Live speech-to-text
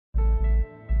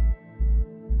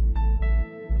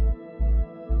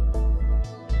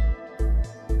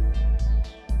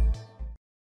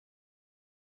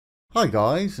Hi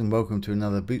guys, and welcome to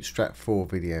another Bootstrap 4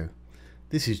 video.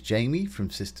 This is Jamie from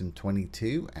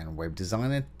System22 and web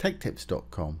designer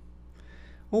techtips.com.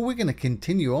 Well, we're going to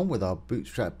continue on with our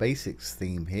Bootstrap Basics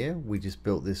theme here. We just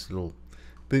built this little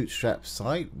Bootstrap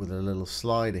site with a little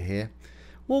slider here.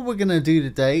 What we're going to do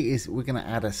today is we're going to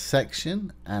add a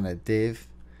section and a div,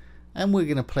 and we're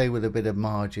going to play with a bit of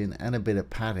margin and a bit of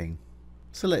padding.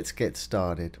 So let's get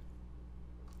started.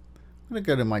 I'm going to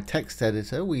go to my text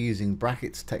editor. We're using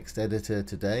Brackets text editor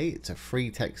today. It's a free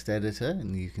text editor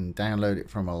and you can download it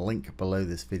from a link below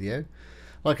this video.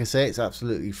 Like I say, it's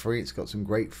absolutely free. It's got some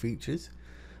great features.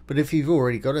 But if you've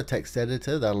already got a text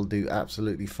editor, that'll do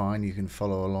absolutely fine. You can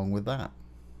follow along with that.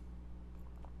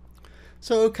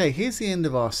 So okay, here's the end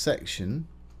of our section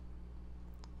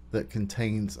that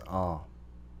contains our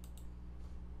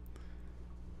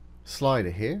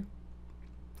slider here.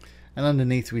 And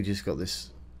underneath we just got this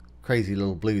crazy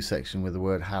little blue section with the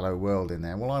word hello world in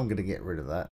there. Well, I'm going to get rid of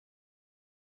that.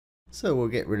 So we'll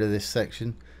get rid of this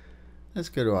section. Let's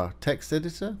go to our text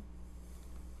editor.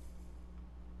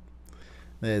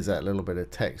 There's that little bit of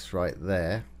text right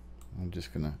there. I'm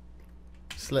just going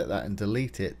to select that and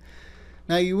delete it.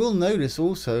 Now you will notice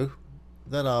also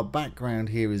that our background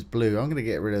here is blue. I'm going to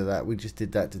get rid of that. We just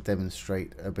did that to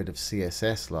demonstrate a bit of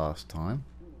CSS last time.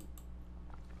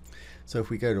 So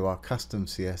if we go to our custom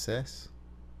CSS,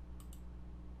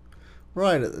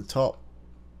 right at the top,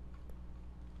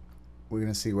 we're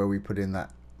going to see where we put in that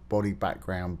body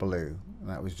background blue. And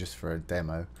that was just for a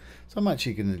demo. So I'm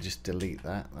actually going to just delete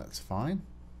that. That's fine.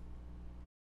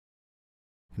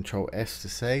 Control S to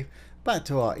save. Back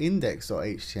to our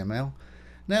index.html.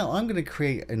 Now I'm going to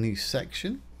create a new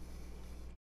section.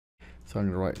 So I'm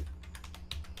going to write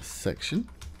section.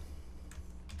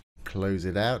 Close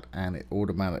it out and it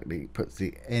automatically puts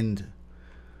the end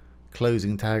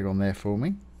closing tag on there for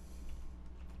me.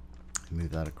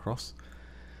 Move that across.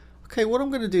 Okay, what I'm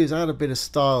going to do is add a bit of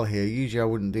style here. Usually I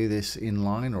wouldn't do this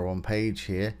inline or on page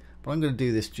here, but I'm going to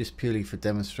do this just purely for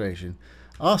demonstration.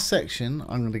 Our section,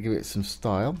 I'm going to give it some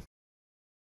style.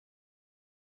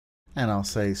 And I'll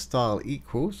say style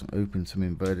equals, open some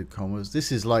inverted commas.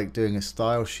 This is like doing a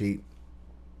style sheet,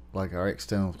 like our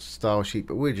external style sheet,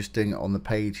 but we're just doing it on the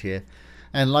page here.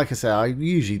 And like I say, I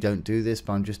usually don't do this,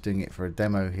 but I'm just doing it for a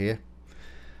demo here.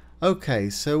 Okay,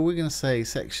 so we're going to say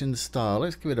section style.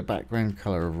 Let's give it a background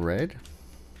color of red.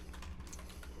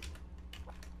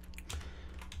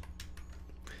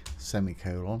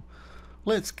 Semicolon.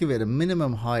 Let's give it a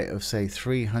minimum height of say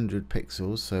 300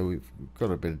 pixels. So we've got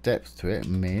a bit of depth to it.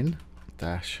 Min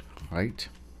dash height.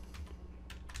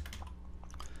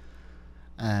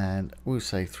 And we'll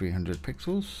say 300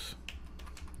 pixels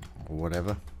or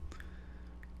whatever.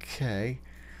 Okay.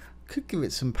 Could give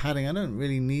it some padding. I don't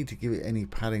really need to give it any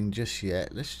padding just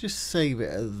yet. Let's just save it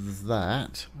as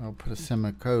that. I'll put a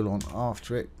semicolon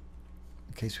after it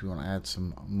in case we want to add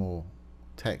some more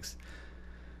text.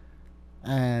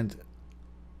 And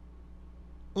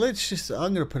let's just,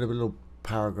 I'm going to put a little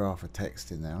paragraph of text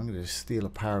in there. I'm going to just steal a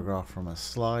paragraph from a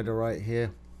slider right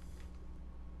here.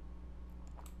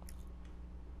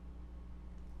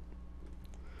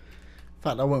 In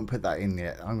fact, I won't put that in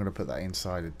yet. I'm going to put that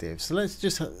inside a div. So let's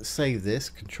just save this,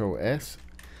 Control S,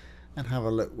 and have a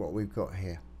look what we've got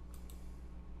here.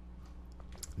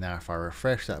 Now if I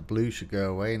refresh, that blue should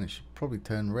go away and it should probably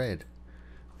turn red.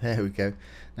 There we go.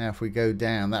 Now if we go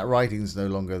down, that writing's no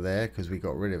longer there because we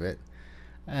got rid of it.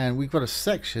 And we've got a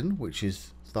section which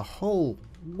is the whole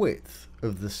width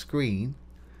of the screen.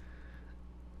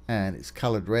 And it's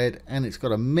colored red and it's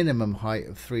got a minimum height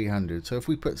of 300. So if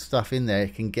we put stuff in there,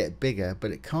 it can get bigger,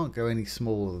 but it can't go any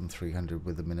smaller than 300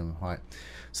 with the minimum height.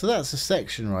 So that's a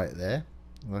section right there.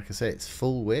 Like I say, it's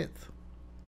full width.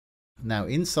 Now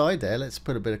inside there, let's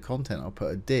put a bit of content. I'll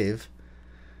put a div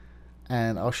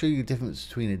and I'll show you the difference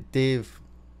between a div,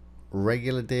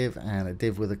 regular div, and a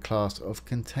div with a class of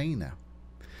container.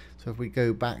 So if we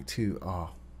go back to our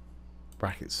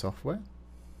bracket software,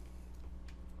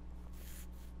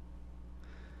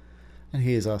 and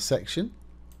here's our section.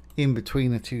 In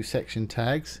between the two section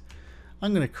tags,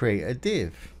 I'm going to create a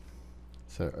div.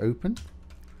 So open,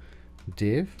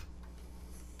 div,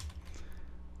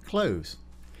 close.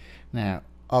 Now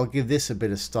I'll give this a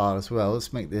bit of style as well.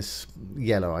 Let's make this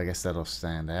yellow. I guess that'll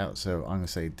stand out. So I'm going to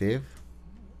say div.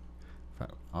 In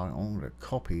fact, I'm going to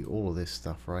copy all of this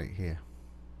stuff right here.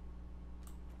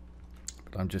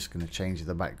 But I'm just going to change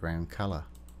the background color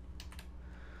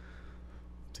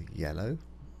to yellow.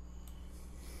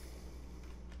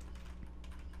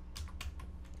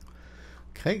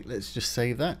 Okay, let's just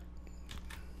save that.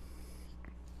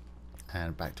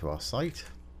 And back to our site.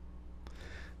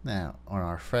 Now on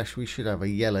our refresh we should have a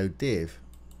yellow div.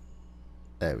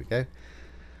 There we go.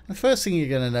 The first thing you're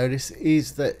going to notice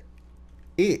is that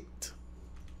it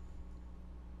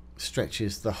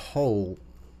stretches the whole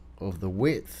of the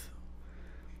width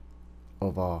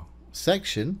of our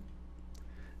section,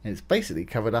 and it's basically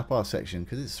covered up our section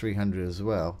because it's 300 as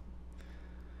well.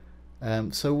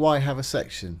 So why have a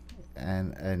section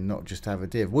and not just have a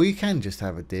div? Well, you can just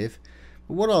have a div,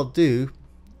 but what I'll do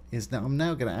is that I'm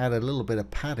now going to add a little bit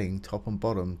of padding top and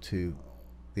bottom to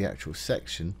the actual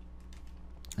section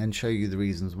and show you the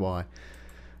reasons why.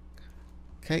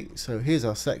 Okay, so here's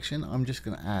our section. I'm just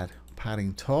going to add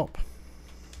padding top,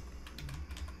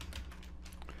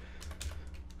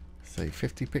 say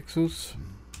 50 pixels,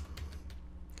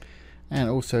 and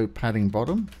also padding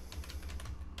bottom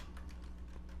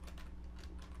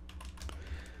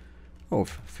of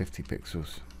 50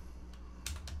 pixels.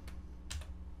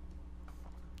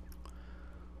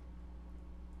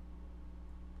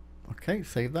 Okay,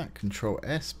 save that, Control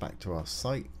S, back to our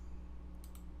site.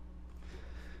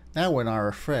 Now when I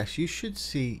refresh, you should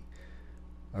see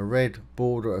a red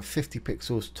border of 50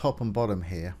 pixels top and bottom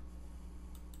here.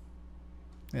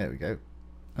 There we go,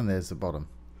 and there's the bottom.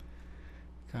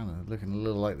 Kind of looking a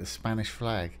little like the Spanish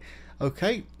flag.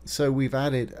 Okay, so we've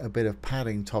added a bit of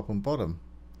padding top and bottom.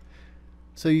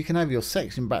 So you can have your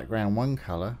section background one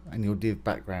color and your div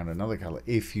background another color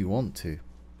if you want to.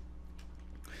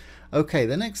 Okay,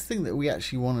 the next thing that we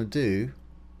actually want to do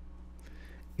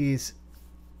is,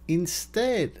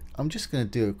 instead, I'm just going to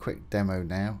do a quick demo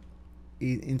now.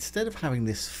 Instead of having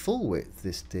this full width,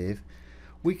 this div,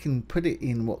 we can put it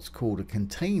in what's called a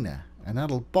container, and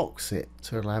that'll box it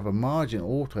so it'll have a margin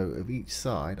auto of each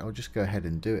side. I'll just go ahead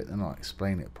and do it, and I'll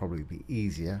explain it. It'll probably be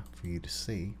easier for you to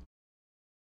see.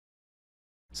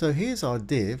 So here's our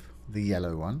div, the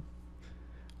yellow one.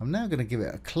 I'm now going to give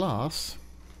it a class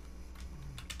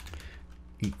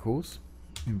equals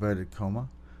inverted comma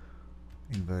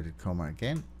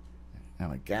again,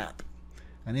 and a gap,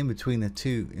 and in between the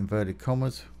two inverted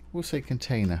commas we'll say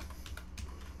container.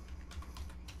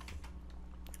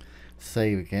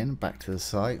 Save again, back to the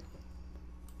site.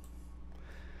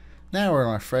 Now when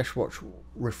I refresh,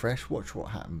 watch what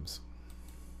happens.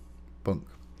 Bunk.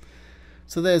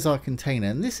 So there's our container,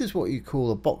 and this is what you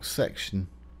call a box section,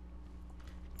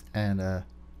 and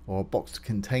or a boxed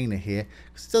container here,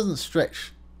 because it doesn't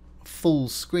stretch full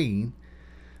screen,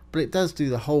 but it does do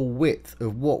the whole width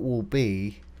of what will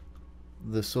be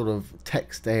the sort of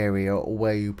text area or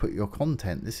where you put your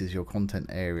content. This is your content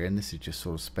area, and this is just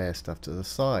sort of spare stuff to the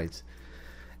sides.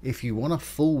 If you want a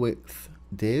full width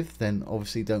div, then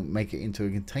obviously don't make it into a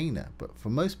container, but for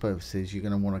most purposes you're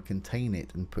going to want to contain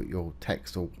it and put your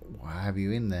text or what have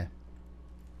you in there.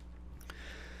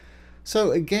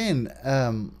 So again,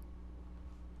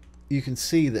 you can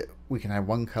see that we can have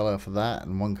one color for that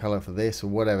and one color for this, or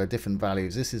whatever, different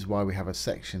values. This is why we have a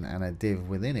section and a div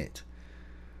within it.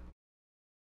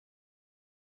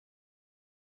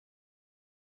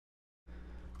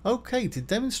 Okay, to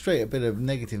demonstrate a bit of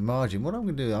negative margin, what I'm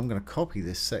going to do, I'm going to copy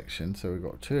this section. So we've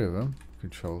got two of them.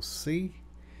 Control C,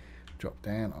 drop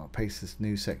down. I'll paste this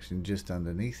new section just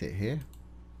underneath it here.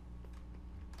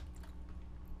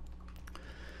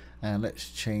 And let's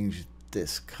change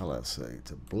this color, say,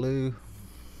 to blue.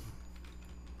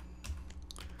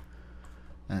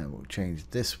 And we'll change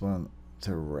this one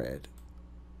to red.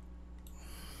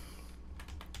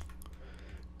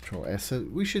 Control S. So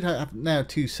we should have now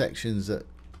two sections that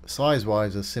size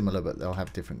wise are similar, but they'll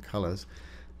have different colors.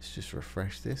 Let's just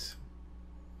refresh this.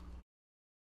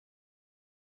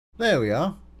 There we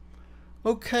are.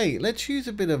 Okay, let's use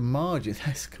a bit of margin.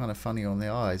 That's kind of funny on the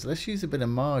eyes. Let's use a bit of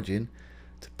margin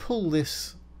to pull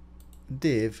this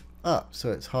div up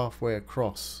so it's halfway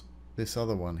across this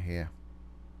other one here.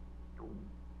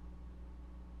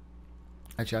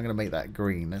 Actually, I'm going to make that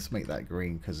green. Let's make that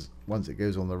green, because once it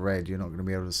goes on the red, you're not going to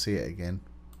be able to see it again.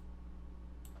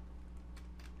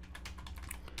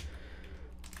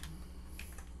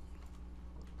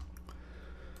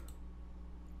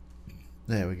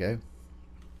 There we go.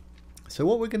 So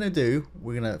what we're going to do,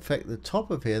 we're going to affect the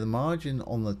top of here, the margin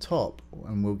on the top,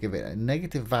 and we'll give it a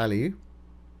negative value.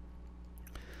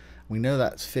 We know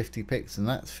that's 50 pixels and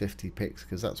that's 50 pixels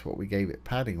because that's what we gave it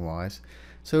padding wise.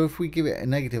 So if we give it a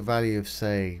negative value of,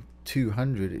 say,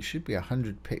 200, it should be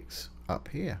 100 pixels up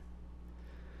here.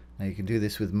 Now you can do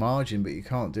this with margin, but you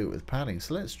can't do it with padding.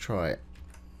 So let's try it.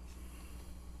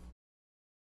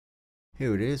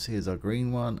 Here it is. Here's our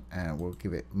green one, and we'll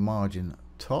give it margin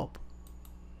top.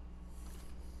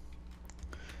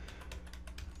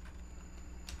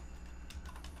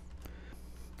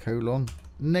 Colon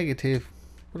negative,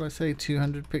 what did I say,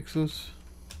 200 pixels,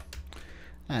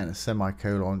 and a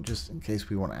semicolon just in case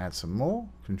we want to add some more.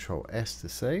 Control S to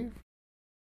save.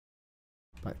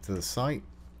 Back to the site,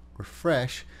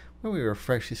 refresh. When we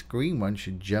refresh, this green one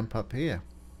should jump up here.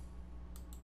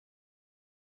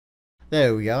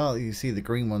 There we are. You see the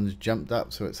green one's jumped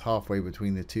up, so it's halfway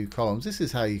between the two columns. This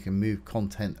is how you can move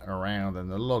content around,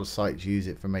 and a lot of sites use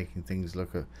it for making things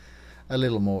look a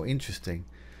little more interesting.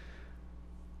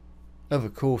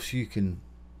 Of course, you can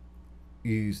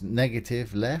use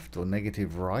negative left or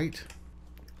negative right.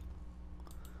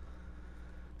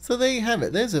 So there you have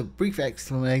it. There's a brief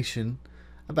explanation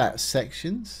about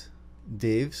sections,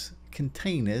 divs,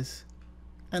 containers,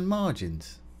 and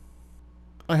margins.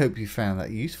 I hope you found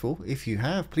that useful. If you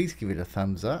have, please give it a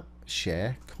thumbs up,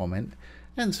 share, comment,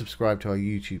 and subscribe to our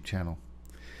YouTube channel.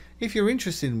 If you're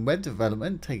interested in web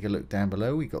development, take a look down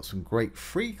below. We've got some great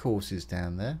free courses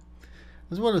down there,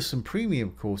 as well as some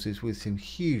premium courses with some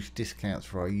huge discounts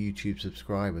for our YouTube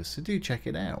subscribers, so do check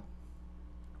it out.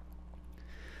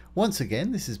 Once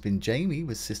again, this has been Jamie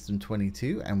with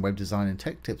System22 and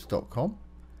webdesignandtechtips.com.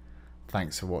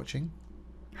 Thanks for watching.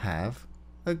 Have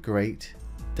a great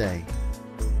day.